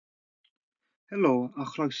Helo a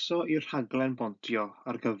chroeso i'r rhaglen bontio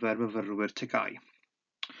ar gyfer myfyrwyr TGAU.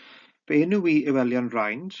 Fe enw i Ewelian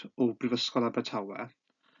Rind o Brifysgol Abertawe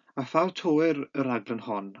a phaw tywyr y rhaglen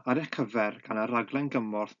hon ar eich cyfer gan y rhaglen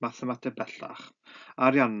gymorth mathemateg bellach a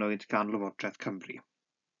ariannwyd gan Lywodraeth Cymru.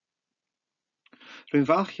 Rwy'n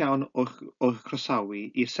falch iawn o'ch croesawu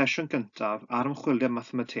i'r sesiwn gyntaf ar ymchwiliad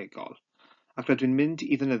mathemategol ac rydw i'n mynd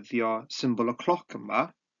i ddefnyddio symbol y cloc yma,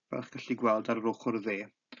 fel chi'n gallu gweld ar yr ochr dde,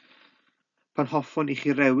 pan hoffwn i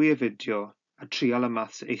chi rewi y fideo a trial y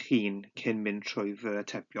maths eich hun cyn mynd trwy fy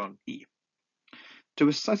atebion i.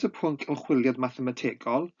 Dywysais y pwnc ymchwiliad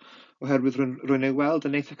mathemategol oherwydd rwy'n ei weld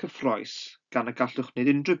yn eitha cyffrous gan y gallwch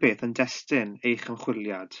wneud unrhyw beth yn destun eich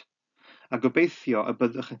ymchwiliad, a gobeithio y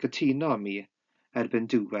byddwch yn cytuno â mi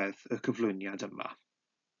erbyn diwedd y cyflwyniad yma.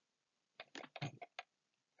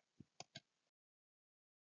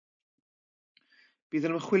 Bydd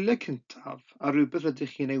yn ymchwiliad cyntaf a rhywbeth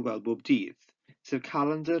rydych chi'n ei weld bob dydd, sef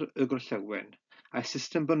calendr y gorllewin a'i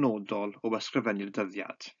system benodol o ysgrifennu'r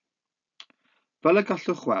dyddiad. Fel y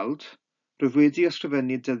gallwch weld, rwyf wedi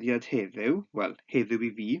ysgrifennu dyddiad heddiw, heddiw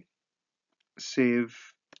i fi, sef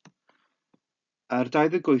yr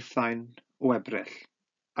 28 o Ebrill,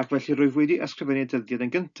 ac felly rwyf wedi ysgrifennu dyddiad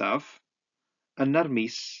yn gyntaf, yna'r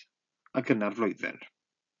mis ac yna'r flwyddyn.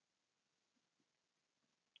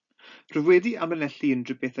 Rwyf wedi amlinellu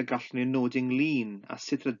unrhyw beth y gallwn ni nodi ynglyn â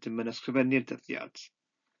sut rydym yn ysgrifennu'r dyddiad.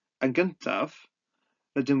 Yn gyntaf,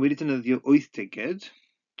 rydym wedi defnyddio 8 digid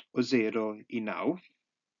o 0 i 9.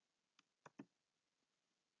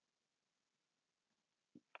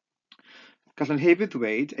 Gallwn hefyd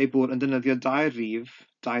ddweud ei bod yn defnyddio 2 rhif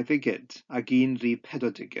 2 digid ac 1 rhif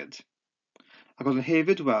 4 digid. Ac gallwn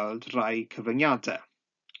hefyd weld rai cyfyngiadau.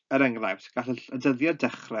 Er enghraifft, gall y dyddiad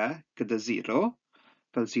dechrau gyda 0,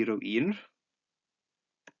 fel 01,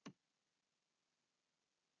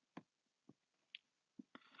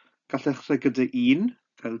 gall ddechrau gyda 1,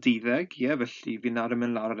 fel 12, felly fi'n nawr yn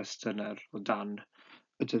mynd lawr ar restr o dan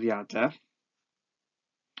y dyddiadau.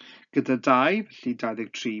 Gyda 2, felly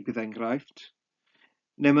 23 bydd enghraifft.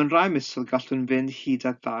 Neu mewn rai misoedd gallwn fynd hyd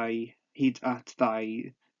at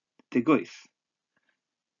 28,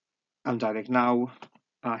 am 29,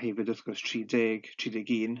 a hefyd wrth gwrs 30,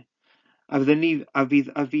 31, a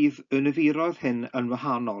fydd y niferoedd hyn yn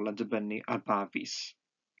wahanol yn dibynnu ar ba fis.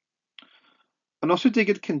 Ond os yw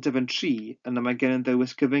digid cyntaf yn 3, yna mae gen yn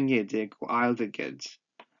ddewis gyfyngedig o ail ddigid,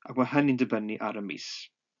 ac mae hynny'n dibynnu ar y mis.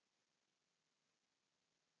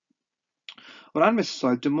 O ran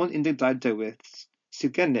misoedd, dim ond 12 dewis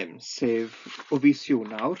sydd gennym, sef o fis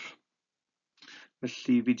Ionawr.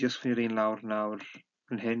 Felly fi jyst chwynnu'r un lawr nawr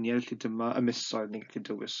yn hyn, felly dyma y misoedd ni'n gallu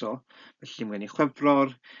dewis o. Felly mae'n i Chwefror,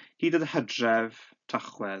 hyd at y Hydref,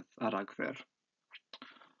 Tachwedd a Ragfyr.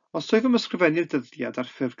 Os wyf yn ysgrifennu'r dyddiad ar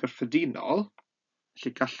ffurf gyffredinol,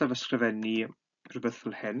 felly gallaf ysgrifennu rhywbeth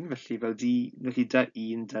fel hyn, felly dy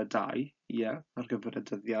 1, dy 2, ar gyfer y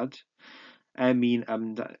dyddiad. M1,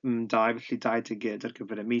 M2, felly 2 digid ar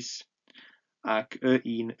gyfer y mis, ac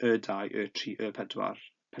Y1, Y2, Y3, Y4.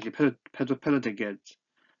 Felly 4 digid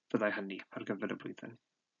fyddai hynny ar gyfer y blwyddyn.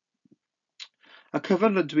 Y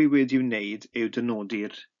cyfan rydw i wedi wneud yw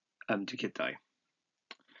dynodi'r digidau.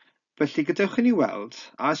 Felly gadewch i ni weld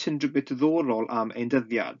a oes unrhyw beth diddorol am ein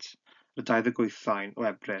dyddiad, y 28 o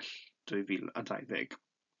Ebrill 2020.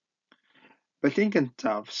 Felly yn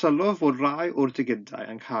gyntaf, sylwodd fod rai o'r digidau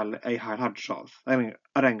yn cael eu hailadrodd.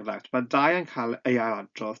 Er enghraifft, mae 2 yn cael eu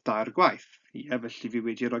hailadrodd 2 gwaith. Felly fi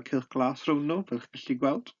wedi rhoi cylch glas rhwng nhw, fel chi'n gallu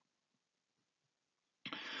gweld.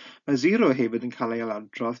 Mae 0 hefyd yn cael ei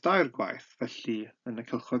hailadrodd 2 gwaith, felly yn y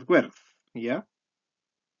cylchoedd gwyrdd.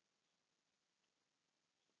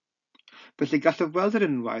 Felly gallaf weld yr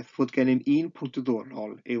unwaith fod gennym un pwynt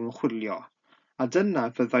diddorol i'w ymchwilio, a dyna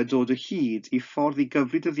fyddai dod o hyd i ffordd i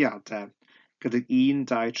gyfri dyddiadau gyda 1,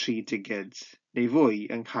 2, 3 digid, neu fwy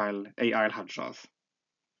yn cael ei ailhadrodd.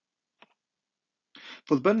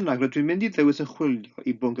 Fodd bynnag, rydw i'n mynd i ddewis ymchwilio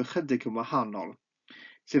i bwnc ychydig yn wahanol,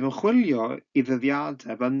 sef ymchwilio i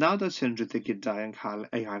ddyddiadau fel nad oes unrhyw digidau yn cael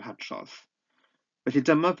ei ailhadrodd. Felly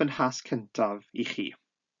dyma fy nhas cyntaf i chi.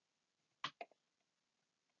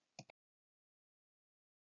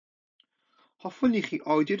 Hoffwn i chi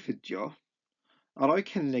oedi'r fideo a roi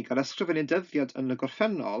cynnig ar ysgrifennu dyddiad yn y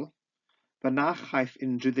gorffennol fe na chaiff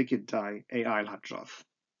unrhyw ddigidau ei ailhadrodd.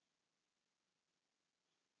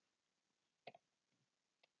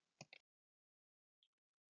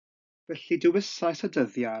 Felly dywysais y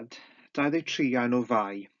dyddiad 23 o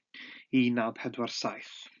Fai 1947.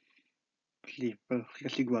 Felly, fel chi'n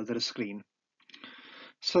gallu gweld ar y sgrin.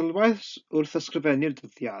 Sylwais wrth ysgrifennu'r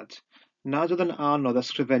dyddiad nad oedd yn anodd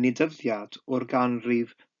ysgrifennu dyddiad o'r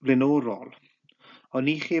ganrif flaenorol, ond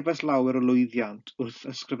ni chebas lawer o lwyddiant wrth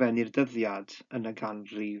ysgrifennu'r dyddiad yn y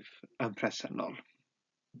ganrif presennol.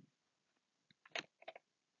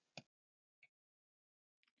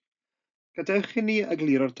 Gadewch i ni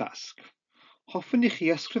egluro'r dasg. Hoffwn i chi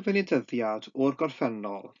ysgrifennu dyddiad o'r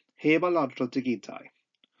gorffennol heb ailadrodd digidau,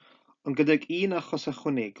 ond gydag un achos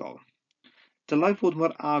ychwanegol. Dylai fod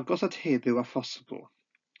mor agos at heddiw a phosibl.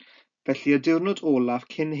 Felly y diwrnod olaf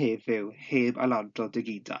cyn heddiw heb ailadrodd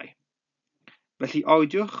digidau. Felly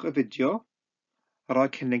oediwch y fideo a rhoi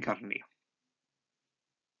cynnig arni.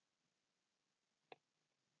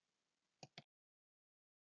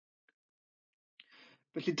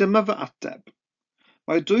 Felly dyma fy ateb.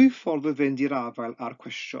 Mae dwy ffordd o fynd i'r afael a'r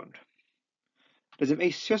cwestiwn. Rydym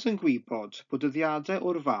eisoes yn gwybod bod dyddiadau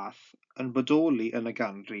o'r fath yn bodoli yn y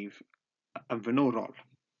ganrif yn flaenorol.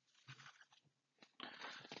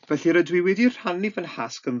 Felly rydw i wedi rhannu fy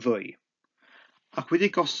nhasg yn ddwy, ac wedi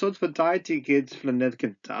gosod fy 2 digid flynedd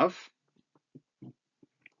gyntaf,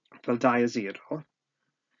 fel 2 a 0,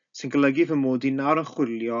 sy'n golygu fy mod i nawr yn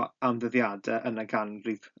chwilio am ddyddiadau yn y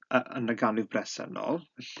ganrif bresennol.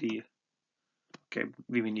 Felly, fi'n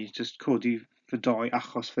mynd i just codi fy 2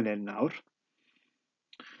 achos fan hyn nawr.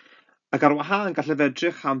 Ac ar wahân gallaf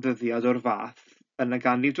edrych am ddyddiad o'r fath yn y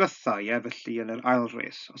ganrif diwethaf, felly yn yr ail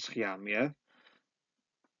res, os chi am,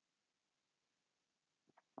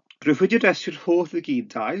 Rwyf wedi restru'r holl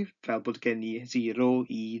ddigidau, fel bod gen i 0,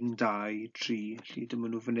 1, 2, 3, felly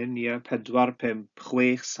dyma nhw fan hyn, 4, 5,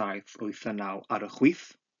 6, 7, 8 a 9 ar y chwith.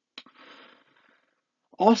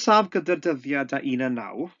 Os af gyda'r dyddiad a 1 a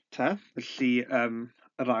 9, felly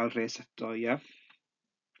yr ail res eto,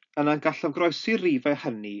 yna'n gallaf groesi rifau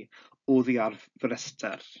hynny oddi ar fy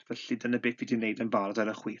rester, felly dyna beth fi wedi gwneud yn barod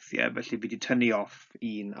ar y chwith, felly fi wedi tynnu off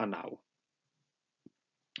 1 a 9.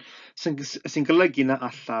 Sy'n golygu na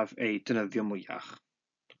allaf ei defnyddio mwyach.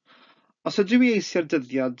 Os ydw i eisiau'r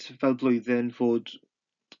dyddiad fel blwyddyn fod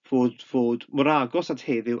mor agos at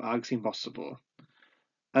heddiw ag sy'n bosibl,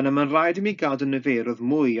 yna mae'n rhaid i mi gadw niferoedd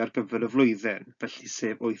mwy ar gyfer y flwyddyn, felly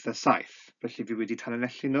sef 8 a 7. Felly fi wedi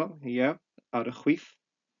tanlinellu nhw, ar y chwith.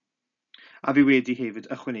 A fi wedi hefyd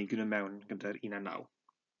ychwanegu nhw mewn gyda'r 1 a 9.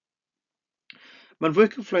 Mae'n fwy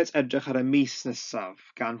cyffroes edrych ar y mis nesaf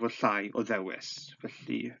gan fod llai o ddewis. Felly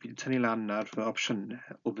fi wedi tynnu lan ar fy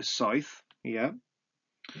opsiynau o fusoedd.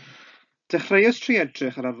 Dechreuais tri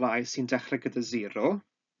edrych ar y rai sy'n dechrau gyda 0.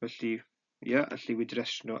 Felly, allu wedi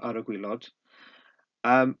restru nhw ar y gwylod.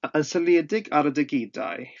 Yn syliedig ar y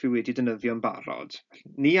digidau fi wedi defnyddio'n barod.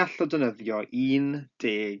 Ni allaf defnyddio 1,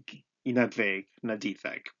 10, 11 na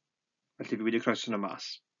 12. Felly fi wedi croeso nhw mas.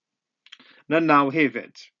 Na 9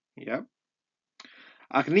 hefyd.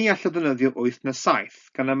 Ac ni allaf defnyddio 8 na 7,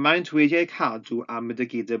 gan y maent wedi eu cadw am y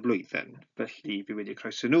digidau blwyddyn, felly fi wedi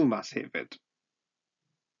croeso nhw mas hefyd.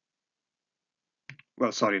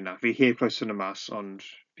 Wel, sori na, fi heb croeso nhw mas, ond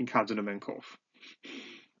fi'n cadw nhw mewn cof.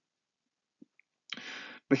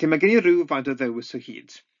 Felly mae gen i rhyw faint o ddewis o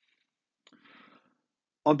hyd.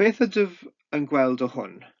 Ond beth ydw yn gweld o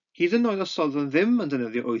hwn? Hyd yn oed os oeddwn ddim yn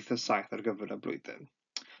defnyddio 8 a 7 ar gyfer y blwyddyn,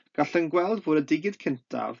 gall yn gweld fod y digid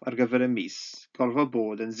cyntaf ar gyfer y mis gorfod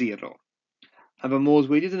bod yn 0, a fy modd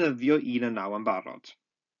wedi defnyddio 1 a 9 yn barod.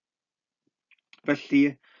 Felly,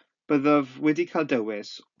 byddaf wedi cael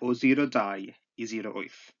dewis o 0,2 i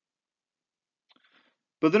 0,8.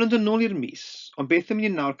 Byddwn yn dod nôl i'r mis, ond beth ym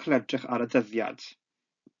mynd i nawr cael edrych ar y dyddiad.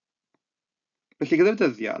 Felly gyda'r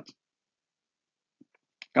dyddiad,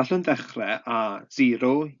 gallwn ddechrau â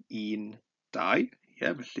 0, 1, 2,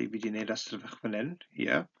 felly fi wedi gwneud rhestr fach fan hyn,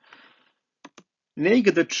 neu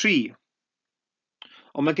gyda 3,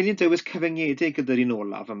 ond mae gen i dewis cyfyngedig gyda'r un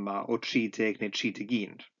olaf yma o 30 neu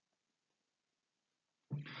 31.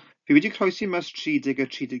 Fi wedi croesi mas 30 a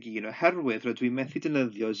 31 oherwydd rydw i methu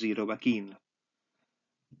defnyddio 0 ac 1.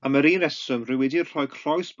 Am yr un reswm rwy wedi rhoi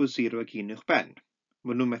croes bod 0 ac 1 uwchben.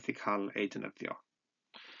 Maen nhw methu cael ei defnyddio.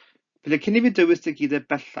 Felly cyn i fi dewis digidau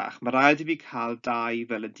bellach, mae rhaid i fi cael 2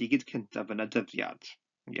 fel y digid cyntaf yn y dyddiad.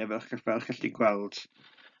 Fel chi'n gweld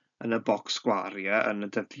yn y bocs sgwar, yn y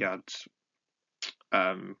dyddiad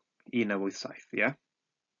 1987,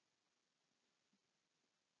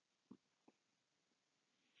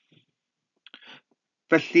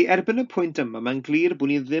 Felly, erbyn y pwynt yma, mae'n glir bod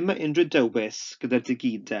ni ddim yn unrhyw dewis gyda'r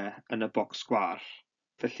digidau yn y bocs sgwar.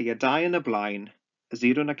 Felly, y 2 yn y blaen, y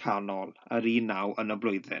 0 yn y canol, a'r 1,9 yn y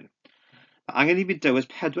blwyddyn. Mae angen i fi dewis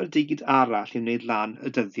 4 digid arall i wneud lan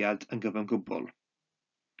y dyddiad yn gyfan gwbl.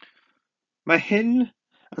 Mae hyn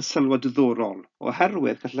yn sylwad diddorol,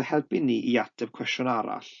 oherwydd gallai helpu ni i ateb cwestiwn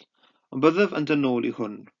arall, ond byddaf yn dod nôl i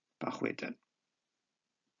hwn bach wedyn.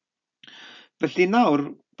 Felly nawr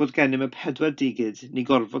bod gennym y 4 digid ni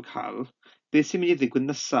gorfod cael, beth sy'n mynd i ddigwydd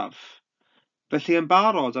nesaf. Felly yn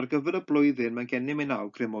barod ar gyfer y blwyddyn mae gennym ein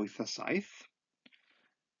awgrym 8 a 7.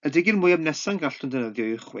 Y digyn mwyaf nesaf gallwn defnyddio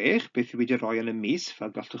yw 6, beth yw wedi rhoi yn y mis,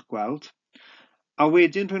 fel gallwch gweld. A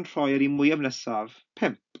wedyn rwy'n rhoi ar ei mwyaf nesaf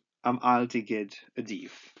 5 am ail digid y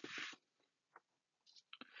dydd.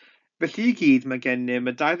 Felly i gyd mae gennym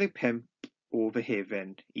y 25 o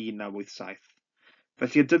Fehefin 1987.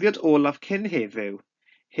 Felly y dyddiad olaf cyn heddiw,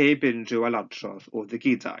 heb unrhyw ailadrodd o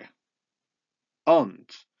ddigidau.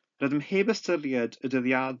 Ond, rydym heb ystyried y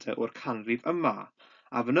dyddiadau o'r canrif yma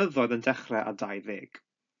a fynyddoedd yn dechrau â 20.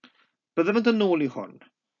 Byddem yn dod nôl i hwn,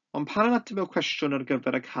 ond pan yn ateb y cwestiwn ar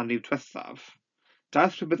gyfer y canrif diwethaf,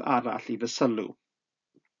 daeth rhywbeth arall i fy sylw.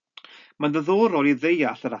 Mae'n ddiddorol i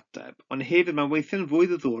ddeall yr ateb, ond hefyd mae'n weithio'n fwy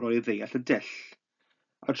ddiddorol i ddeall y dull.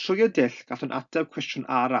 A trwy y dull gallwn ateb cwestiwn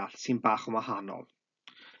arall sy'n bach yn wahanol.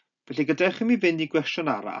 Felly gadewch i mi fynd i gwestiwn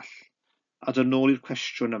arall a dod nôl i'r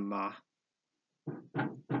cwestiwn yma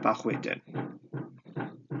bach wedyn.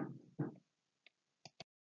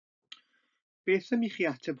 Beth am i chi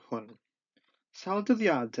ateb hwn? Sawl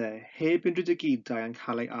dyddiadau heb unrhyw digidau yn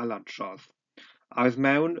cael ei ailadrodd a oedd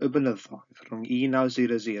mewn y blynyddoedd rhwng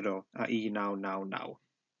 1900 a 1999.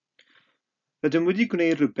 Rydym wedi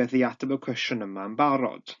gwneud rhywbeth i ateb y cwestiwn yma yn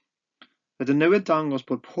barod. Rydym newydd dangos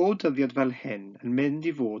bod pob dyddiad fel hyn yn mynd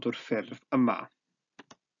i fod o'r ffurf yma.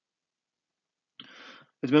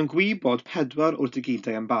 Rydym yn gwybod 4 o'r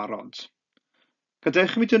digidau yn barod.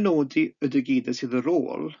 Gadewch i mi dynodi y digidau sydd ar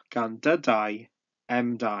ôl gan D2,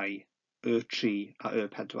 M2, Y3 a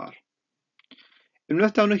Y4.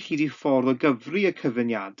 Unwaith dawn o hyd i ffordd o gyfri y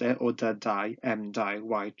cyfuniadau o D2, M2,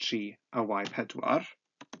 Y3 a Y4,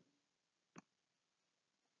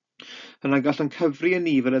 yna gallwn cyfri y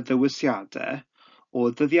nifer y dywisiadau o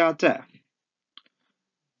ddyddiadau.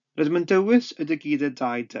 Rydym yn dywys y digidau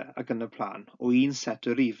 2D ac yn y plan o un set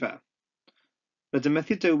o rifau. Rydym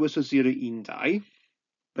methu dywys o 0 i 1, 2,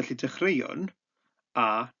 felly dechreuwn a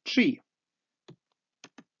 3.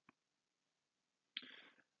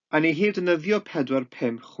 A ni heb defnyddio 4,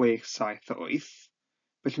 5, 6, 7 a 8,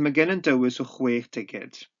 felly mae gen yn dywys o 6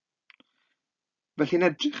 digid. Felly yn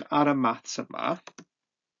edrych ar y maths yma,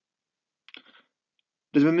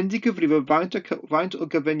 rydym yn mynd i gyfrifo faint o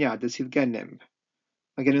gyfuniadau sydd gennym.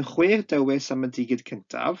 Mae gennym 6 dewis am y digid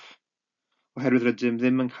cyntaf, oherwydd rydym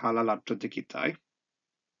ddim yn cael ailadrodd digidau.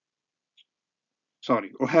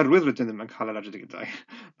 Oherwydd rydym ddim yn cael ailadrodd digidau.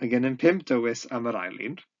 Mae gennym 5 dewis am yr ail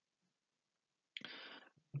un.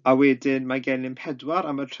 A wedyn mae gennym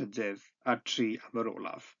 4 am y trydydd a 3 am yr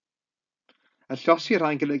olaf. A llosi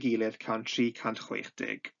rhain gyda'i gilydd can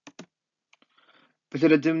 360.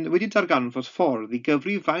 Felly rydym wedi darganfod ffordd i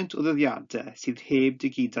gyfri faint o ddyddiadau sydd heb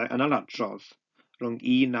digidau yn ailadrodd rhwng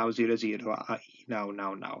 1900 a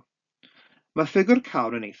 1999. Mae ffigwr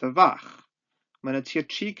cawn yn eitha fach. Mae yna tua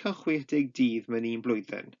 360 dydd mewn un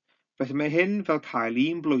blwyddyn, felly mae hyn fel cael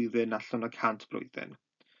un blwyddyn allan o 100 blwyddyn.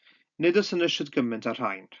 Nid oes yn ystyr gymaint ar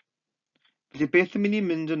rhain. Felly beth yn mynd i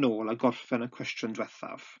mynd yn ôl a gorffen y cwestiwn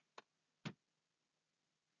diwethaf?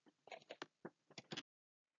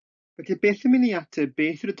 Felly beth yn mynd i ateb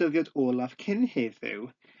beth yw'r dyddiad olaf cyn heddiw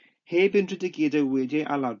heb unrhyw digidau wedi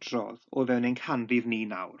ailadrodd o fewn ein canrif ni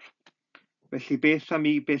nawr. Felly beth am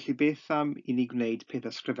i ni gwneud peth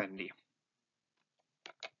ysgrifennu?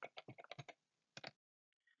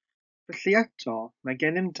 Felly eto, mae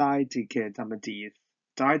gennym 2 digid am y dydd,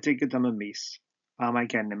 2 digid am y mis, a mae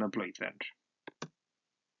gennym y blwyddyn.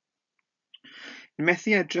 Ni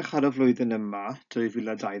methu edrych ar y flwyddyn yma,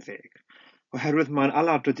 2020, oherwydd mae'n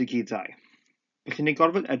ailadrodd digidau. Felly ni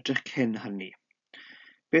gorfod edrych cyn hynny.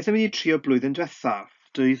 Beth am i ni trio blwyddyn diwethaf,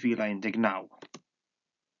 2019?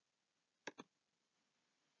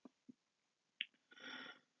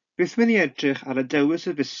 Beth am i ni edrych ar y dewis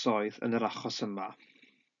y fisoedd yn yr achos yma?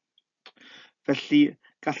 Felly,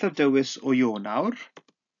 gallaf dewis o Ionawr,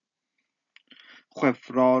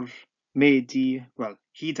 Chwefror,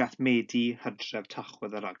 hyd at Medi, Hydref,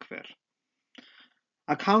 Tachwedd a Ragfyr.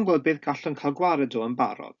 A cael gweld beth gallwn cael gwared o yn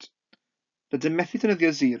barod. Rydym methu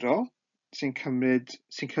defnyddio 0, sy'n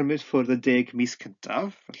cymryd ffwrdd y 10 mis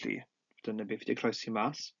cyntaf, felly dyna beth wedi croesi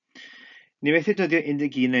mas. Ni methu defnyddio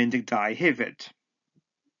 11 a 12 hefyd.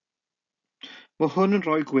 Mae hwn yn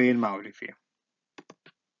rhoi gwên mawr i fi.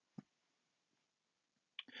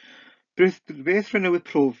 Beth rwy'n newydd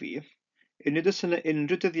profi yw nid oes yna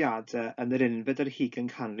unrhyw dyddiadau yn yr unfed ar hugain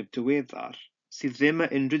canrif diweddar sydd ddim â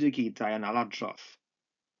unrhyw digidau yn ailadrodd.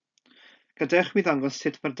 Gadewch mi ddangos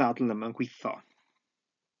sut mae'r dadl yma'n gweithio.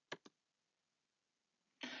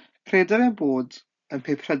 Credaf bod yn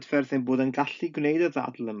peth prydferth ein bod yn gallu gwneud y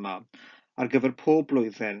ddadl yma ar gyfer pob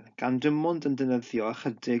blwyddyn, gan dim ond yn defnyddio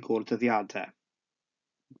ychydig o'r dyddiadau.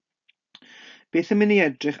 Beth yn mynd i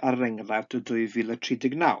edrych ar yr enghraifft o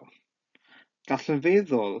 2039? Gall yn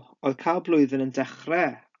feddwl oedd cael blwyddyn yn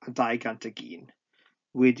dechrau a 201,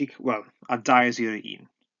 a 201,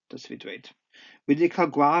 dys fi dweud, wedi cael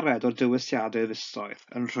gwared o'r dywisiadau fisoedd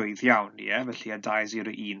yn rhwydd iawn, felly a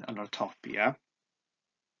 201 yn o'r top,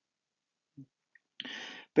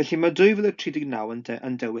 Felly mae 2039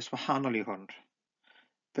 yn dewis wahanol i hwn.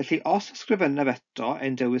 Felly os ysgrifennaf eto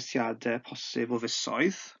ein dewisiadau posib o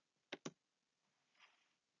fisoedd,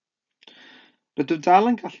 rydw dal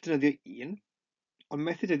yn gallu defnyddio 1, ond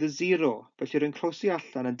methu dweud y 0, felly rwy'n croesi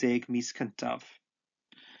allan y 10 mis cyntaf.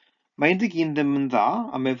 Mae 11 ddim yn dda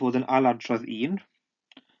am ei fod yn ailadrodd 1.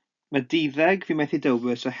 Mae 12 fi methu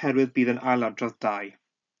dewis oherwydd bydd yn ailadrodd 2.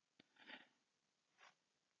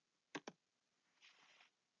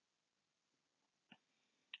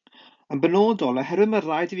 Yn benodol, oherwydd mae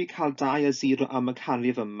rhaid i fi cael 2 a 0 am y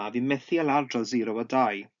canrif yma, fi methu ailadrodd 0 a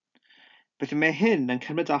 2. Felly mae hyn yn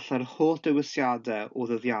cymryd allan yr holl dewisiadau o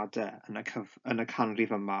ddyddiadau yn y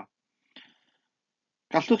canrif yma.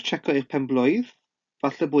 Gallwch checio eich penblwydd,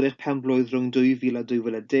 falle bod eich penblwydd rhwng 2000 a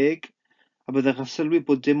 2010, a byddwch yn sylwi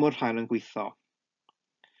bod dim o'r rhain yn gweithio.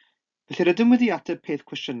 Felly rydym wedi ateb peth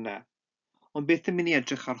cwestiynau, ond beth yn mynd i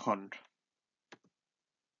edrych ar hwn?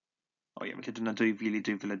 Felly dyna 2000 i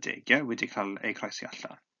 2010, wedi cael ei croesi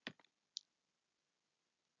allan.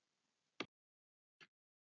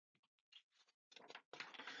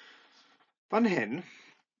 Fan hyn,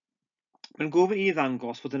 mae'n gofyn i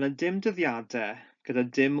ddangos fod yna dim dyddiadau gyda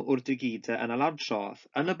dim o'r digidau yn ailadrodd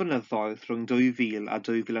yn y blynyddoedd rhwng 2000 a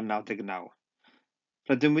 2099.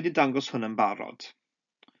 Rydym wedi dangos hwn yn barod.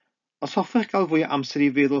 Os hoffech gael fwy o amser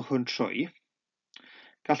i feddwl hwn trwy,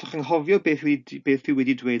 gallwch anghofio beth fi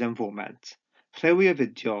wedi dweud am foment, rhewi y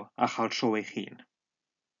fideo a chael tro eich hun.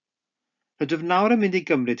 Rydym nawr yn mynd i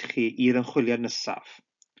gymryd chi i'r ymchwiliad nesaf.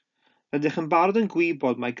 Rydych yn barod yn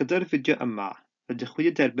gwybod mai gyda'r fideo yma, rydych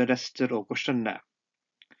wedi derbyn restr o gwestiynau.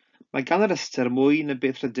 Mae gan y restr mwy na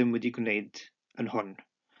beth rydym wedi gwneud yn hwn.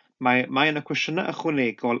 Mae yna cwestiynau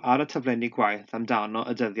ychwanegol ar y taflenni gwaith amdano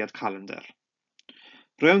y dyddiad calendar.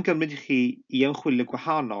 Rwy'n gymryd i chi i ymchwilio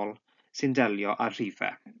gwahanol sy'n delio â'r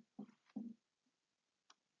rhifau.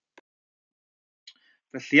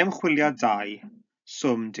 Felly ymchwiliad 2,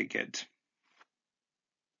 swm digid.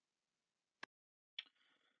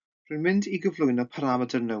 Rwy'n mynd i gyflwyno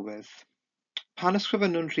parametr newydd. Pan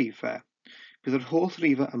ysgrifennwn rhifau, bydd yr holl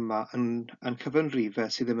rhifau yma yn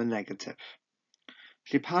cyfynrifau sydd ddim yn negatif.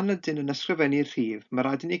 Felly pan ydyn yn ysgrifennu rhif, mae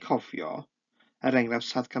rhaid i ni cofio,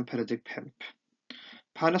 enghraifft 745.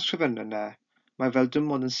 Pan ysgrifennwn yna, mae fel dim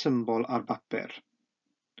ond yn symbol ar bapur.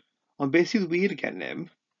 Ond beth sydd wir gennym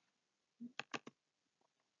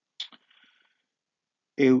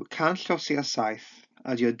yw 100 llosi a 7,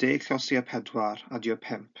 a dio 10 llosi a 4, a dio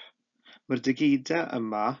 5. Mae'r digidau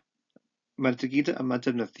yma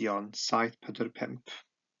defnyddio'n 745.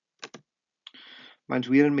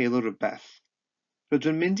 Maent wir yn meddwl rhywbeth.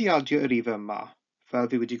 Rydyn mynd i adio y rhif yma, fel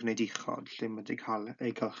fi wedi gwneud uchod, lle mae wedi cael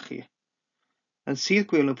ei gylchu. Yn sydd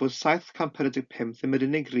gwelwn bod 745 ddim yr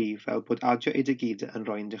unig rhif fel bod adio ei digidau yn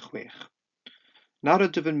rhoi 16. Nawr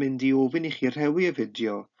rydym yn mynd i ofyn i chi rhewi y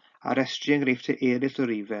fideo a restru enghreifftiau eraill o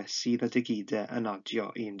rhifau sydd â digidau yn adio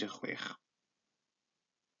 16.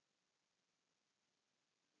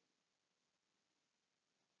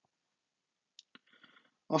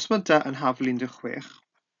 Os mae dy yn haflu 16,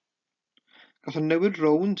 gallwn newid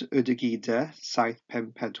rownd y digidau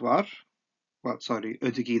 754,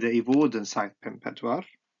 y digidau i fod yn 754,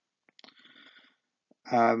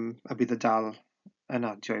 a bydd y dal yn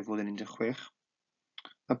adio i fod yn 16.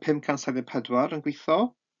 Mae 574 yn gweithio.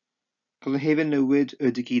 Gallwn hefyd newid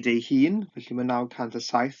y digidau ei hun, felly mae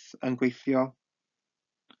 907 yn gweithio.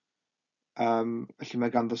 Felly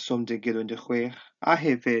mae ganddo swm digid o 16, a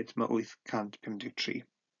hefyd mae 853.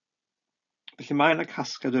 Felly mae yna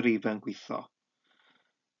casgliad o rhifau yn gweithio.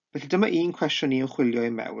 Felly dyma un cwestiwn i ymchwilio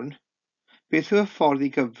i mewn. Beth yw y ffordd i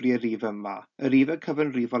gyfri y rhif yma, y rhifau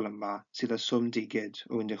cyfynrifol yma sydd â swm digid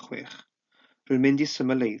o 16? Rwy'n mynd i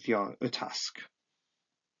symleiddio y tasg.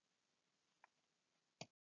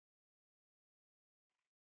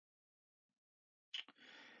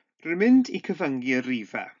 Rwy'n mynd i cyfyngu y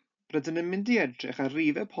rhifau. Rydyn yn mynd i edrych ar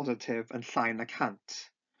rhifau positif yn llai na 100.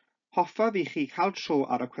 Hoffaf i chi cael tro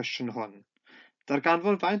ar y cwestiwn hwn.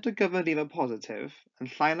 Darganfod faint o gyfynrifau positif yn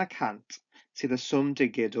llai na 100 sydd â swm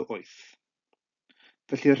digid o 8.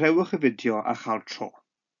 Felly rhewch y fideo a chael tro.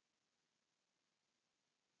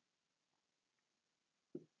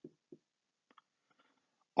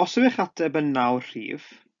 Os yw eich ateb yn 9 rhif,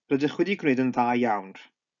 rydych wedi gwneud yn dda iawn.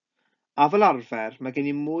 A fel arfer, mae gen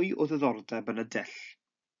I mwy o ddiddordeb yn y dull.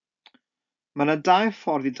 Mae yna 2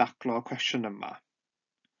 ffordd I daclo y cwestiwn yma.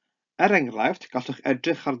 Enghraifft, gallwch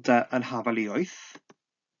edrych ar dy yn hafal I 8.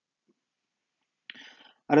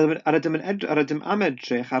 Ar ydym am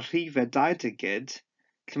edrych ar rhifau 2 digid,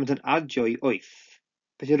 lle mae'n adio I 8.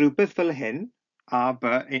 Felly rhywbeth fel hyn, a,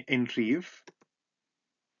 b, ein rhif,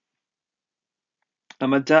 a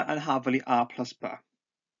mae dy yn hafal I a plus b.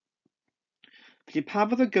 Felly pa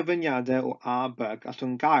fydd y gyfyniadau o a, b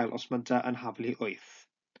gallwn gael os mae dy yn hafal I 8?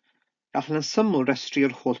 Gallwn yn syml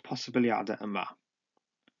restru'r holl posibiliadau yma.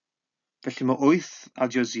 Felly mae 8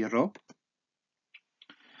 adio 0.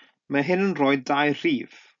 Mae hyn yn rhoi 2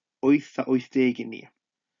 rhif, 8 a 80 I ni.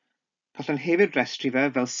 Gallwn hefyd restru fe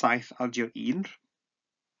fel 7 adio 1,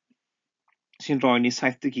 sy'n rhoi ni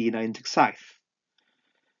 71 a 17.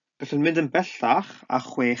 Gallwn mynd yn bellach a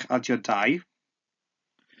 6 adio 2,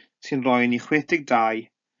 sy'n rhoi ni 62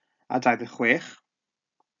 a 26,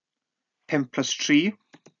 5 plus 3,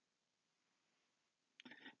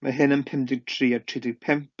 mae hyn yn 53 a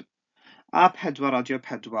 35, a 4 adio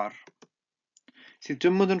 4, sydd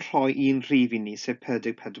dim ond yn rhoi un rhif I ni, sef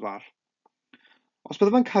 44. Os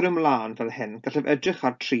byddaf yn cario ymlaen fel hyn, gallaf edrych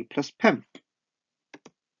ar 3 plus 5.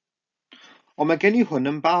 Ond mae gen I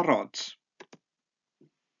hwn yn barod.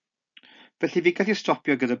 Felly fi gallu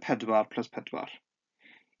stopio gyda 4 plus 4.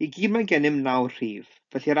 I gyd mae gennym 9 rhif,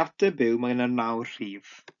 felly yr ateb yw mae yna 9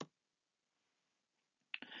 rhif.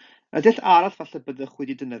 Y dull arall falle byddwch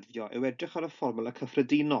wedi defnyddio yw edrych ar y fformula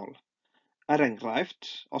cyffredinol. Enghraifft,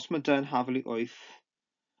 os mae dy yn hafal I 8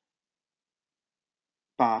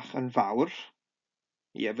 bach yn fawr,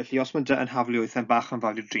 felly os mae dy yn hafal I 8 yn bach yn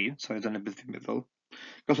fawr I 3, dyna beth fi'n meddwl,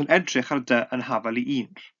 gallwn edrych ar dy yn hafal I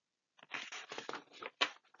 1.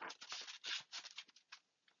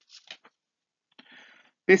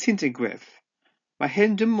 Beth sy'n digwydd? Mae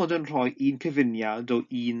hyn dim ond yn rhoi un cyfuniad o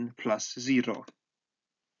 1 plus 0,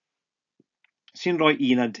 sy'n rhoi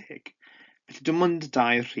 1 a 10, felly dim ond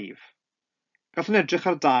 2 rhif. Gallwn edrych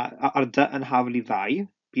ar dy yn hafal I 2,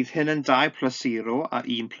 bydd hyn yn 2 plus 0 a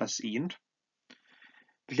 1 plus 1.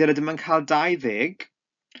 Felly rydym yn cael 20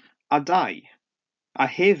 a 2, a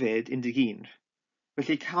hefyd 11.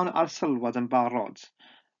 Felly cawn arsylwad yn barod.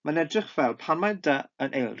 Mae'n edrych fel pan mae dy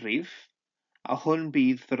yn eilrif, a hwn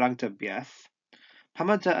bydd fy ragdybiaeth,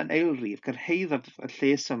 pan mae dy yn eilrif gyrhaedd y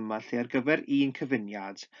lles yma lle ar gyfer un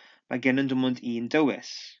cyfuniad, mae gen yn dim ond un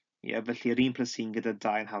dywys. Felly yr 1 plus 1 gyda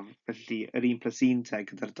 2 yn hafal, felly yr 1 plus 1 te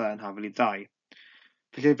gyda'r 2 yn hafal I 2.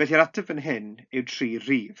 Felly'r ateb fan hyn yw 3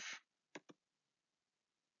 rhif.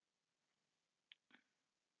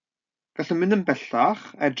 Gallwn mynd yn bellach,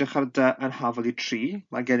 edrych ar dy yn hafal I 3,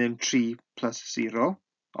 mae gennym 3 plus 0,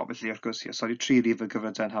 felly wrth gwrs, 3 rhif ar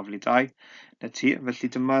gyfer dy yn hafal I 2,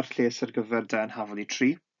 felly dyma'r lles ar gyfer dy yn hafal I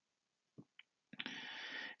 3.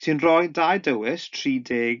 Sy'n rhoi 2 dywys,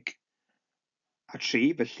 30 a 3,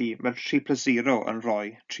 felly mae'r 3 plus 0 yn rhoi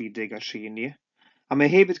 30 a 3 I ni. A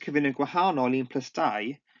mae hefyd cyfuniad gwahanol 1 plus 2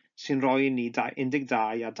 sy'n rhoi I ni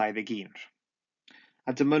 12 a 21.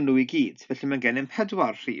 A dyma nhw I gyd, felly mae gennym 4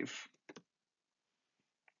 rhif.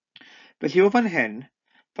 Felly o fan hyn,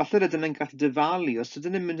 falle rydyn yn gallu dyfalu os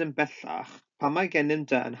ydyn yn mynd yn bellach, pan mae gennym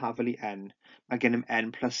dy yn hafal I n, mae gennym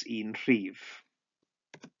n plus 1 rhif.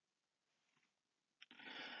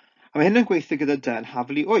 A mae hyn yn gweithio gyda dy yn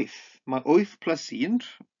hafal I 8. Mae 8 plus 1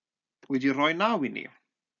 wedi rhoi 9 I ni.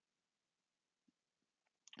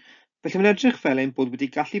 Felly mae'n edrych fel ein bod wedi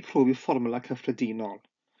gallu profi fformula cyffredinol.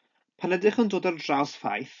 Pan ydych yn dod ar draws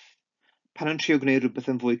ffaith, pan yn trio gwneud rhywbeth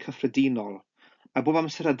yn fwy cyffredinol, a bob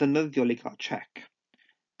amser a defnyddiol I gael check.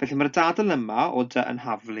 Felly mae'r dadl yma o dy yn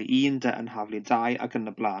hafal I 1, dy yn hafal I 2 ac yn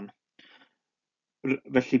y blaen.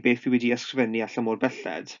 Felly beth fi wedi ysgrifennu allan mor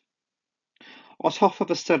belled. Os hoffaf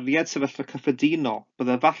ystyried sefyllfa cyffredinol,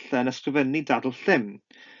 bydde falle yn ysgrifennu dadl llym,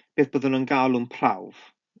 beth byddwn nhw'n galw'n prawf,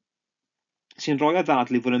 sy'n rhoi a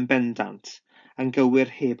ddadl I fod yn bendant, yn gywir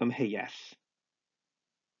heb amheuaeth.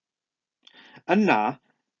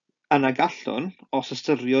 Yna gallwn, os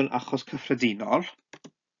ystyriwn achos cyffredinol,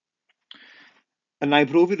 yna I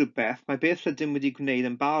brofi rhywbeth, mae beth rydym wedi gwneud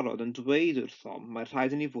yn barod yn dweud wrthom mae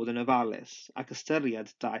rhaid i ni fod yn ofalus ac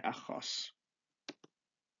ystyried 2 achos.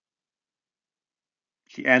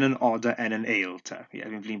 Felly n yn odd a n yn eil te.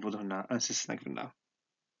 Fi'n flin bod hwnna yn Saesneg fyna.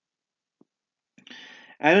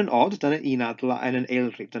 N yn odd, dyna un adl, a n yn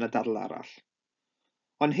eilrif, dyna dadl arall.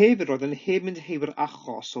 Ond hefyd roedd yn heb mynd hefo'r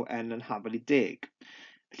achos o n yn hafal I 10.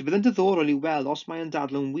 Felly bydd yn diddorol I weld os mae'n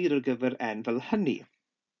dadl yn wir ar gyfer n fel hynny.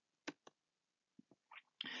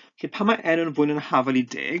 Felly pan mae n yn fwy yn hafal I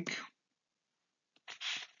 10,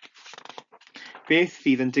 Beth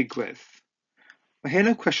fydd yn digwydd? Mae hyn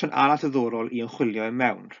yn cwestiwn arall ddiddorol i ymchwilio i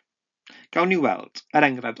mewn. Gawn ni weld, er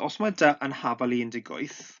enghraifft, os mae dy yn hafal i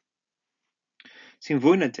 18, sy'n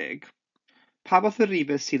fwy na 10, pa fath o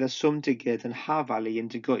rifau sydd â swm digid yn hafal i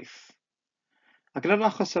 18? Ac yn yr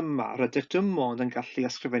achos yma, rydych dim ond yn gallu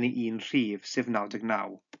ysgrifennu un rhif, sef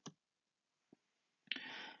 99.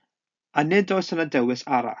 A nid oes yna dewis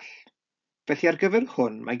arall. Felly ar gyfer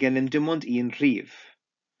hwn, mae gennym dim ond un rhif.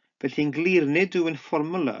 Felly'n glir nid yw'n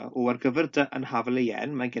fformwla o ar gyfer dy yn hafal i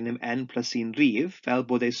n, mae gennym n plus un rhif, fel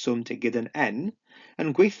bod ei swm digid yn n,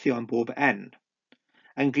 yn gweithio am bob n.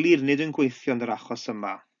 Yn glir nid yn gweithio yn yr achos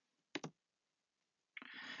yma.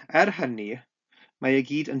 Er hynny, mae e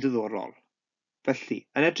gyd yn diddorol. Felly,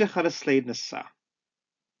 yn edrych ar y sleid nesaf.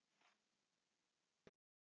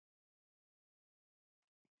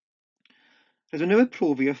 Rydym newydd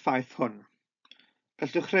profi y ffaith hwn.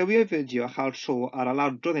 Gallwch rewio fideo a chael tro ar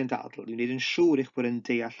aladrodd ein dadl i wneud yn siŵr eich bod yn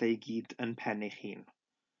deall ei gyd yn pen eich hun.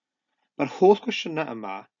 Mae'r holl gwestiynau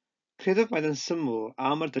yma, credwch mae'n syml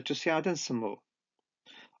a mae'r datrysiadau'n syml.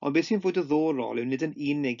 Ond beth sy'n fwy diddorol yw nid yn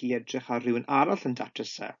unig i edrych ar rhywun arall yn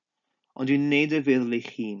datrysau, ond i'n wneud y feddwl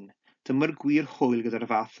eich hun. Dyma'r gwir hwyl gyda'r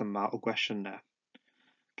fath yma o gwestiynau.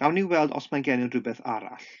 Gawn ni weld os mae gennym rhywbeth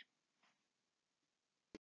arall.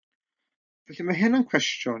 Felly mae hyn yn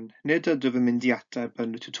cwestiwn nid ydw yn mynd i ateb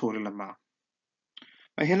yn y tutorial yma.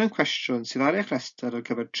 Mae hyn yn cwestiwn sydd ar eich rhestr ar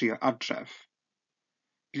gyfer trio adref.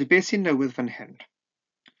 Felly beth sy'n newydd fan hyn?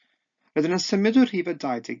 Rydyn yn symud o rhifau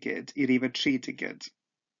 2 digid i rhifau 3 digid.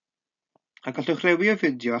 A gallwch rewio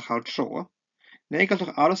fideo a chael tro, neu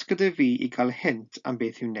gallwch aros gyda fi i gael hint am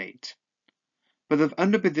beth i'w wneud. Byddaf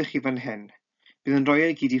yn rybuddiwch chi fan hyn, bydd yn rhoi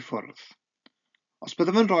ei gyd i ffwrdd. Os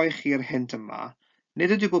byddaf yn rhoi chi yr hint yma,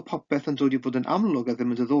 nid ydyw bod popeth yn dod i fod yn amlwg a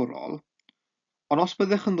ddim yn diddorol, ond os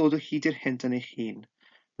byddwch yn ddod o hyd i'r hint yn eich hun,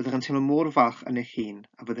 byddwch yn teimlo mor falch yn eich hun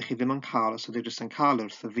a byddwch chi ddim yn cael os ydych jyst yn cael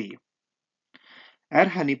wrtho fi.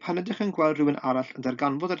 Er hynny, pan ydych yn gweld rhywun arall yn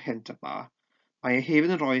darganfod yr hint yma, mae e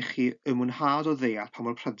hefyd yn rhoi chi y mwynhad o ddeall pa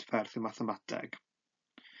mor prydferth yw mathemateg.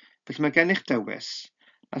 Felly mae gennych dewis,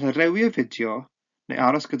 nath y rewio fideo neu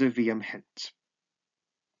aros gyda fi am hint.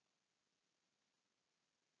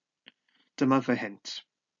 Dyma fy hint.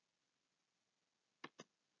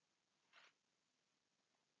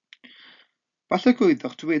 Falle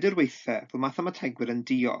gwyddoch dwedir weithiau fod mathemategwyr yn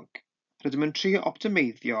diog. Rydym yn trio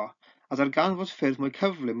optimeiddio a darganfod ffyrdd mwy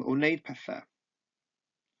cyflym o wneud pethau.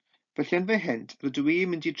 Felly yn fy hint, rydw i'n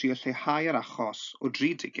mynd i drio lleihau yr achos o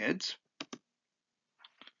 3 digid.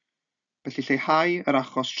 Felly lleihau yr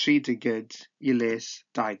achos 3 digid i les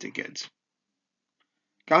 2 digid.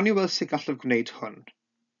 Gawn ni weld sut gallaf gwneud hwn.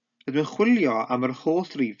 Rydym yn chwilio am yr holl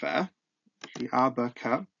rifau, felly A, B,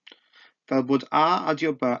 C, fel bod A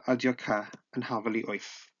adio B adio C yn hafal i 8.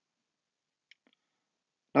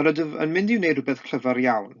 Nawr rydym yn mynd i wneud rhywbeth clyfar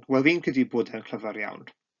iawn. Wel, fi'n credu bod e'n clyfar iawn.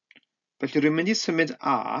 Felly rwy'n mynd i symud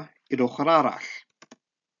A i'r ochr arall.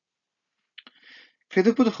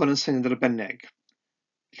 Credwch bod hwn yn syniad arbennig.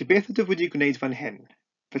 Felly beth ydw wedi gwneud fan hyn?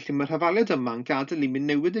 Felly mae'r hafaliad yma'n gadael i mi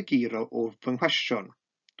newid y giro o fy nghwestiwn.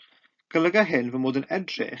 Golyga hyn fy mod yn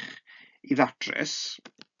edrych i ddatrys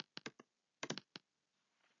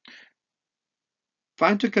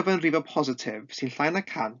faint o gyfanrifau positif sy'n llai na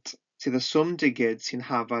 100 sydd y swm digid sy'n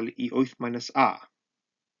hafal i 8 minus A.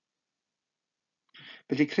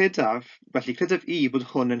 Felly credaf i bod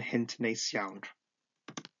hwn yn hint neis iawn.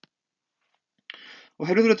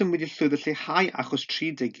 Oherwydd rydym wedi llwyddo lleihau achos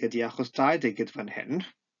 3 digid i achos 2 digid fan hyn,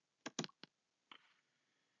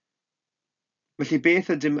 felly beth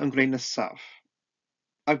ydym yn gwneud nesaf?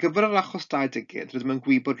 Ar gyfer yr achos 2 digid, rydym yn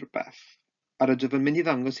gwybod rhywbeth, a rydym yn mynd i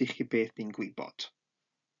ddangos i chi beth ni'n gwybod.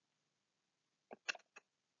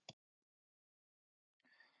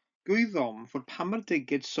 Gwyddom fod pan mae'r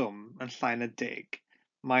digid swm yn llai na 10,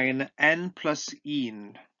 mae'n n plus 1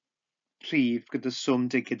 rhif gyda swm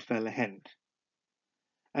digid fel hyn.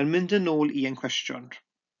 Yn mynd yn ôl i ein cwestiwn.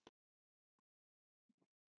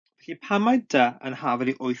 Felly pan mae dy yn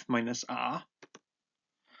hafal i 8 minus A,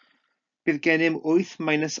 bydd gennym 8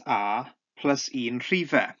 minus A plus 1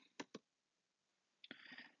 rhifau.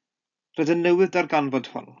 Rydym newydd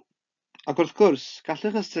darganfod hwn. Ac wrth gwrs,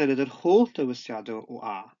 gallwch ystyried yr holl dewisiadau o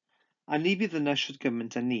A, a ni bydd yna siwt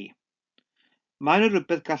gymaint â ni. Mae yna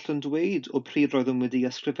rhywbeth gallwn dweud o pryd roeddwn wedi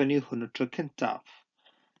ysgrifennu hwn y tro cyntaf.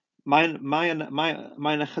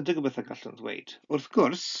 Mae'n ychydig o bethau gallwn ddweud. Wrth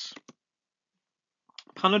gwrs,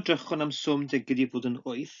 pan edrychwn am swm digid i fod yn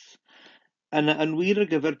 8, yn wir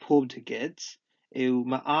ar gyfer pob digid, yw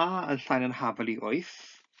mae A yn llai na'n hafal i 8,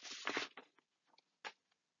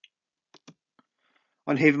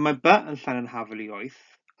 ond hefyd mae B yn llai na'n hafal i 8,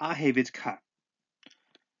 a hefyd C.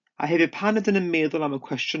 A hefyd pan ydyn yn meddwl am y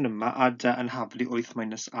cwestiwn yma a dy yn haflu 8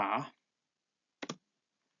 minus a,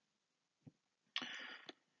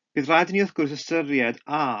 bydd rhaid i ni wrth gwrs ystyried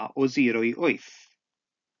a o 0 i 8.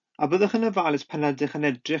 A byddwch yn ofalus pan ydych yn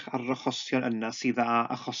edrych ar yr achosion yna sydd â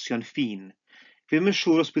achosion ffin. Fi ddim yn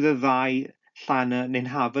siŵr os bydd y ddau llan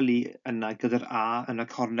neu'n hafel i yna gyda'r a yn y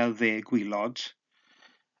cornel dde gwylod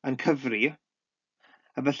yn cyfri,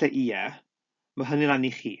 a felly ie, mae hynny'n ran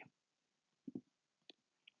i chi.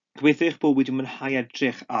 Gobeithio eich bod wedi mwynhau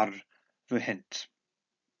edrych ar fy hint.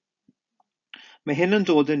 Mae hyn yn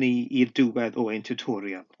dod â ni i'r diwedd o ein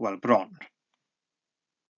tutorial, wel bron.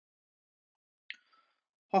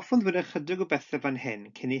 Hoffwn ddweud ychydig o bethau fan hyn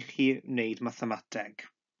cyn i chi wneud mathemateg.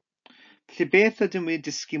 Felly beth ydym wedi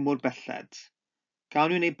dysgu mor belled?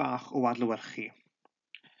 Gawn ni wneud bach o adlewyrchu.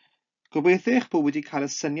 Gobeithio eich bod wedi cael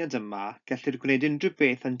y syniad yma gellir gwneud unrhyw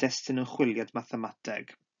beth yn destun ymchwiliad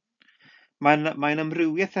mathemateg. Mae'n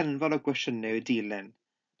amrywiaeth enfawr o gwestiynau i'w dilyn,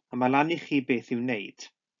 a mae lan i chi beth i'w wneud.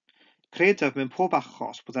 Credaf mewn pob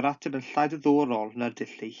achos bod yr ateb yn llai diddorol na'r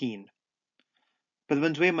dull ei hun. Byddaf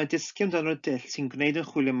yn dweud mae dysgu amdano'r dull sy'n gwneud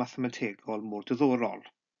ymchwilio mathemategol mor diddorol.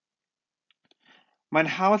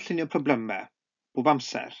 Mae'n hawdd llunio problemau, bob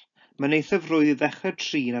amser. Mae'n eithaf rwydd i ddechrau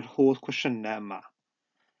trin ar holl cwestiynau yma.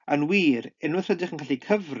 Yn wir, unwaith rydych yn gallu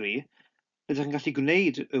cyfri, rydych yn gallu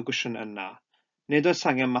gwneud y gwestiynau yna, nid oes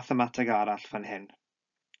angen mathemateg arall fan hyn.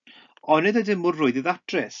 Ond nid ydym mor rwydd i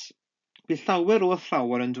ddatrys. Bydd llawer o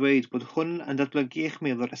athrawon yn dweud bod hwn yn datblygu eich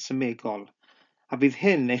meddwl resymegol, a bydd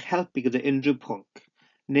hyn eich helpu gyda unrhyw pwnc,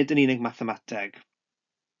 nid yn unig mathemateg.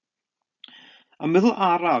 Y meddwl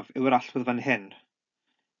araf yw yr allwedd fan hyn.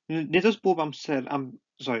 Nid oes bob amser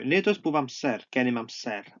gennym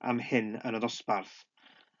amser am hyn yn y dosbarth,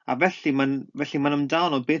 a felly mae'n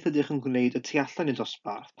amdano beth ydych yn gwneud y tu allan i'r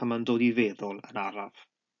dosbarth pan mae'n dod i feddwl yn araf.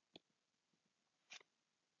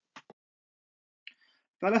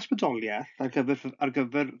 Fel ysbrydoliaeth ar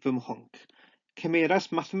gyfer fy mhwnc,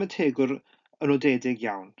 cymeras mathemategwr yn nodedig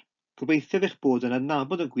iawn. Gobeithio eich bod yn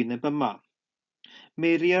adnabod y gwyneb yma.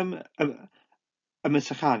 Miriam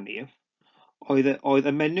Ymchwiliadau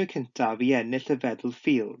oedd y menyw cyntaf i ennill y feddwl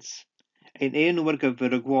Fields, ein enw ar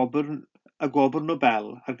gyfer y gwobr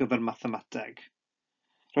Nobel ar gyfer mathemateg.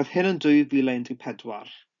 Roedd hyn yn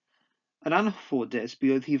 2014. Yn anffodus,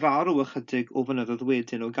 buodd hi farw ychydig o flynyddoedd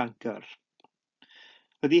wedyn o gancr.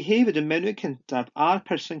 Roedd hi hefyd y menyw cyntaf a'r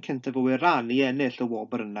person cyntaf o Iran i ennill y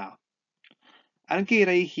wobr yna. Yn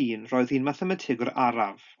geiriau ei hun, roedd hi'n mathemategwr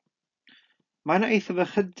araf. Mae yna eithaf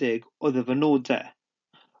ychydig o ddyfynodau.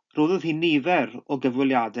 Roddodd hi nifer o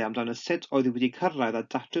gyfweliadau amdano sut oedd hi wedi cyrraedd a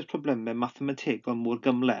datrys problemau mathemategol mor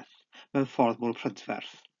gymhleth mewn ffordd mor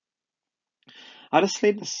prydferth. Ar y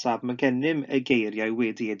sleid nesaf mae gennym y geiriau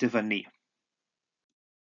wedi eu dyfynnu.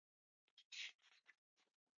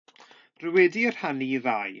 Rwy wedi rhannu i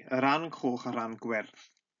ddau, y ran coch a ran gwyrdd,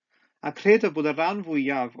 a credaf bod y ran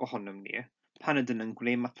fwyaf ohonom ni, pan ydyn yn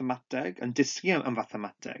gwneud mathemateg, yn dysgu am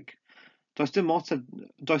mathemateg. Does dim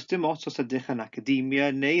ots os ydych yn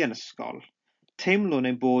academia neu yn ysgol. Teimlwn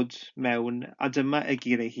ein bod mewn, a dyma y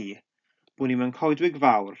geiriau hi, bod ni mewn coedwig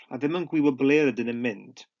fawr a ddim yn gwybod ble rydyn yn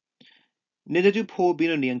mynd. Nid ydyw pob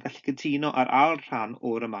un o ni yn gallu cytuno ar ail rhan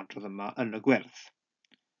o'r ymadrodd yma yn y gwyrdd.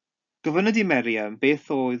 Gofynna di Miriam beth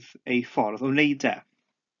oedd ei ffordd o wneud e.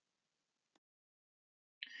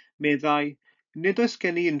 Meddai, nid oes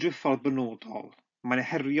gen i unrhyw ffordd benodol, mae'n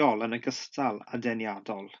heriol yn ogystal â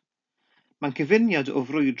deniadol. Mae'n cyfuniad o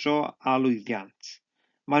frwydro a lwyddiant.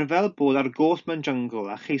 Mae'n fel bod ar goll mewn jyngl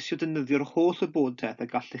a cheisio defnyddio'r holl wybodaeth y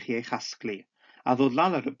gallech chi ei chasglu, a ddod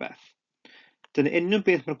lan ar rhywbeth. Dyna union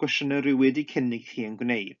beth mae'r gwestiynau rwy wedi cynnig chi yn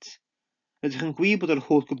gwneud. Rydych yn gwybod bod yr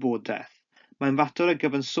holl gwybodaeth. Mae'n fater o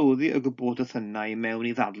gyfansoddi y gwybodaeth yna i mewn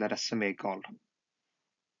i ddadlau resymegol.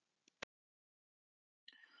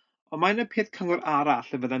 Ond mae yna peth cyngor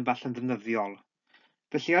arall y fyddai'n falle'n ddefnyddiol.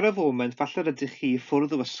 Felly ar y foment falle rydych chi i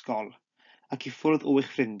ffwrdd o ysgol ac i ffwrdd o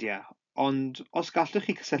eich ffrindiau, ond os gallwch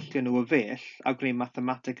chi cysylltu nhw o fell a gwneud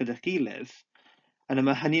mathemateg gyda'ch gilydd, yna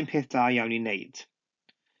mae hynny'n peth da iawn i wneud.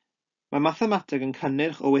 Mae mathemateg yn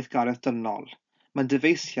cynnyrch o weithgaredd dynol. Mae'n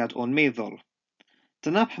dyfeisiad o'n meddwl.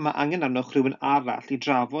 Dyna pan mae angen arnoch rhywun arall i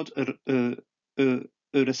drafod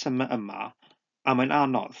y resymau yma, a mae'n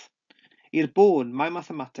anodd. I'r bôn, mae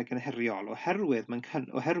mathemateg yn heriol oherwydd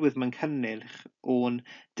mae'n cynnyrch o'n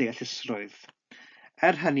deallusrwydd.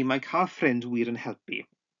 Hynny, mae cael ffrind wir yn helpu.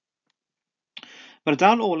 Mae'r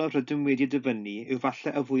darn olaf rydym wedi dyfynnu yw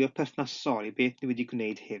falle y fwyaf perthnasol i beth ni wedi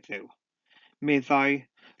gwneud heddiw. Meddai,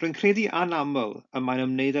 rwy'n credu anaml y mae'n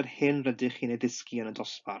ymwneud â'r hyn rydych chi'n ei ddysgu yn y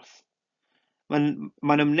dosbarth.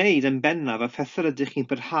 Mae'n ymwneud yn bennaf â phethau rydych chi'n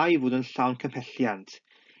parhau i fod yn llawn cymhelliant,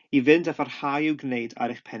 i fynd a pharhau i'w gwneud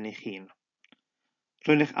ar eich pen eich hun.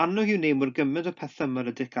 Rwy'n eich annog i'w wneud mor gymaint o pethau yma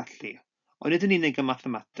ydych gallu, ond nid yn unig y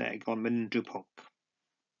mathemateg, ond mewn unrhyw pwnc.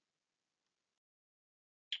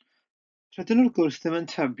 Rydyn nhw'r gwrs ddim yn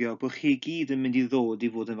tybio bod chi gyd yn mynd i ddod i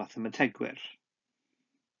fod yn mathemategwyr.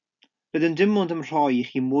 Rydyn dim ond yn rhoi i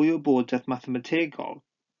chi mwy o wybodaeth mathemategol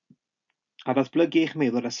a ddatblygu eich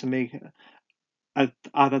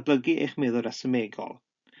meddwl resymegol,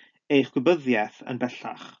 eich gwybyddiaeth yn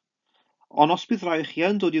bellach. Ond os bydd rai o chi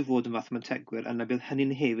yn dod i fod yn mathemategwyr, yna bydd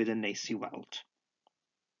hynny'n hefyd yn neis i weld.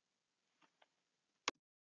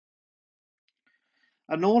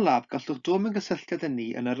 Yn olaf, gallwch dod mewn gysylltiad â ni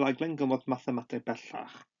yn y raglen gymorth mathemateg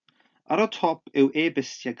bellach. Ar y top yw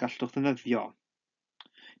e-bystiau gallwch ddefnyddio.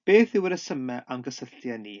 Beth yw y resymau am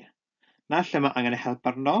gysylltu â ni? Na lle mae angen help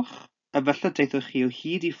arnoch, efallai deithwch chi o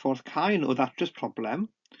hyd i ffordd cain o ddatrys problem,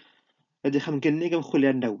 ydych am gynnig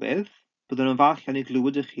ymchwiliad newydd, byddwn yn falch iawn i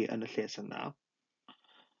glywed i chi yn y lles yna.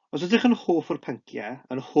 Os ydych yn hoff o'r pynciau,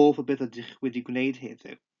 yn hoff o beth ydych wedi gwneud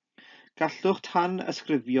heddiw, gallwch tan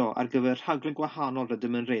ysgrifio ar gyfer rhaglen gwahanol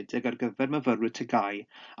rydym yn rhedeg ar gyfer myfyrwyr TGAU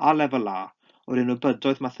a lefel A o'r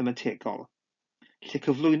ymwybodaeth mathemategol, lle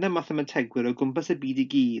cyflwyno mathemategwyr o gwmpas y byd i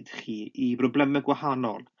gyd chi i broblemau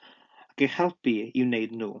gwahanol ac eich helpu i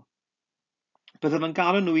wneud nhw. Byddaf yn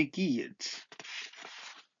galw nhw i gyd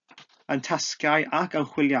yn tasgau ac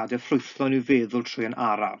ymchwiliadau ffrwythlon i'w feddwl trwy yn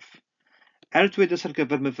araf. Dwedais ar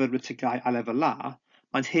gyfer myfyrwyr TGAU a lefel A,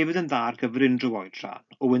 maent hefyd yn dda ar gyfer unrhyw oedran,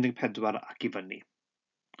 o 14 ac i fyny.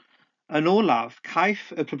 Yn olaf, caiff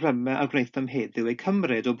y problemau a gwnaethom heddiw eu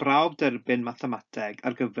cymryd o brawf derbyn mathemateg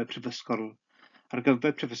ar gyfer prifysgol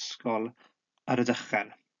ar y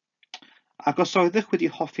dychen. Ac os oeddech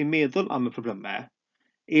wedi hoffi meddwl am y problemau,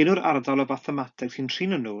 enw'r ardal o mathemateg sy'n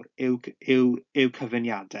trin nhw yw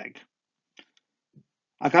cyfuniadeg.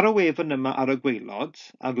 Ac ar y wefan yma ar y gwaelod,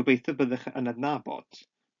 a gobeithio byddwch yn adnabod,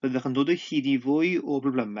 byddwch yn dod o hyd i fwy o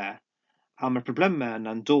broblemau, a mae'r broblemau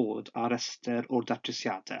yna'n dod ar restr o'r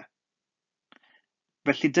datrysiadau.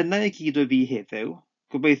 Felly dyna i gyd o fi heddiw,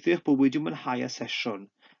 gobeithio eich bod wedi mwynhau y sesiwn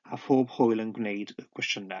a phob hwyl yn gwneud y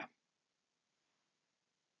cwestiynau.